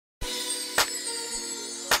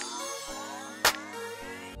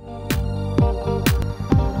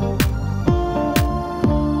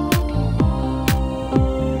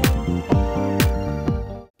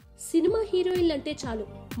పెళ్లిళ్లంటే చాలు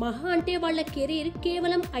మహా అంటే వాళ్ల కెరీర్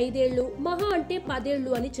కేవలం 5 ఏళ్లు, మహా అంటే 10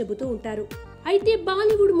 ఏళ్లు అని చెబుతూ ఉంటారు. అయితే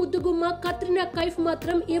బాలీవుడ్ ముద్దుగుమ్మ కత్రినా కైఫ్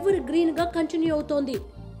మాత్రం ఎవర్ గ్రీన్ గా కంటిన్యూ అవుతోంది.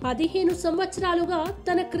 15 సంవత్సరాలుగా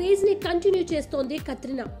తన క్రేజ్ ని కంటిన్యూ చేస్తోంది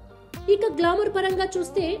కత్రినా. ఇక గ్లామర్ పరంగా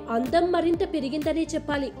చూస్తే అందం మరింత పెరిగిందనే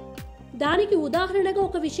చెప్పాలి. దానికి ఉదాహరణగా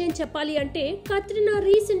ఒక విషయం చెప్పాలి అంటే కత్రినా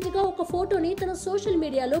రీసెంట్ గా ఒక ఫోటోని తన సోషల్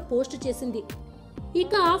మీడియాలో పోస్ట్ చేసింది.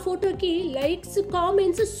 ఇక ఆ ఫోటోకి లైక్స్,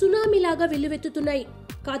 కామెంట్స్ సునామీ లాగా వెల్లువెత్తుతున్నాయి.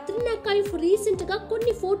 కత్రినా కైఫ్ రీసెంట్ గా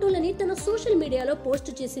కొన్ని ఫోటోలని తన సోషల్ మీడియాలో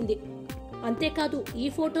పోస్ట్ చేసింది. అంతేకాదు ఈ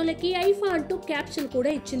ఫోటోలకి ఐఫా అంటూ క్యాప్షన్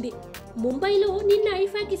కూడా ఇచ్చింది. ముంబైలో నిన్న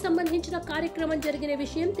ఐఫాకి సంబంధించిన కార్యక్రమం జరిగిన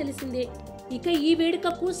విషయం తెలిసిందే. ఇక ఈ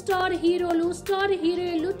వేడుకకు స్టార్ హీరోలు, స్టార్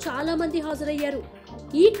హీరోయిన్లు చాలా మంది హాజరయ్యారు.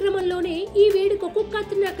 ఈ క్రమంలోనే ఈ వేడుకకు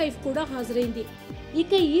కత్రినా కైఫ్ కూడా హాజరైంది.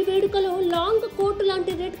 ఇక ఈ వేడుకలో లాంగ్ కోట్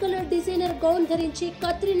లాంటి రెడ్ కలర్ డిజైనర్ గౌన్ ధరించి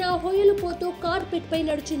కత్రినా హొయలుపోతూ కార్పెట్ పై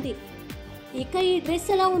నడిచింది. ఇక ఈ డ్రెస్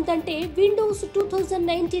ఎలా ఉందంటే విండోస్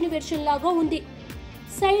 2019 వెర్షన్ లాగా ఉంది.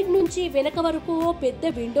 సైడ్ నుంచి వెనక వరకు ఓ పెద్ద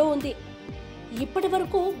విండో ఉంది. ఇప్పటి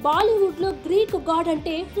వరకు బాలీవుడ్ లో గ్రీక్ గాడ్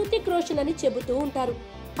అంటే హృతిక్ రోషన్ అని చెబుతూ ఉంటారు.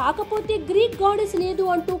 కాకపోతే గ్రీక్ గాడెస్ లేదు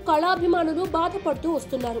అంటూ కళాభిమానులు బాధపడుతూ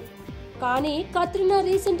వస్తున్నారు. కానీ కత్రినా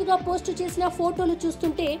రీసెంట్ గా పోస్ట్ చేసిన ఫోటోలు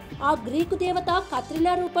చూస్తుంటే ఆ గ్రీకు దేవత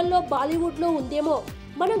కత్రినా రూపంలో బాలీవుడ్ లో ఉందేమో,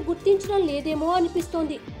 మనం గుర్తించడం లేదేమో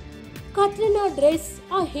అనిపిస్తోంది. కత్రినా డ్రెస్,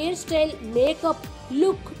 ఆ hair style, makeup,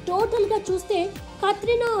 look total గా చూస్తే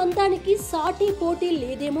కత్రినా అందానికి సాటి పోటీ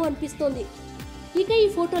లేదేమో అనిపిస్తోంది. ఇక ఈ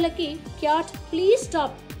ఫోటోలకి క్యాట్ ప్లీజ్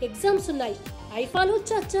స్టాప్, ఎగ్జామ్స్ ఉన్నాయి, ఐఫాలో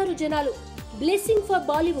చచ్చారు జనాలు, బ్లెస్సింగ్ ఫర్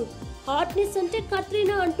బాలీవుడ్, హాట్నెస్ అంటే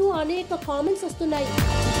కత్రినా అంటూ అనేక కామెంట్స్ వస్తున్నాయి.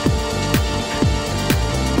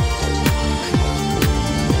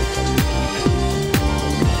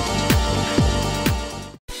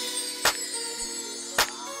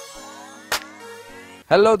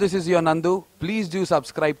 Hello, this is your Nandu. Please do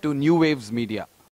subscribe to New Waves Media.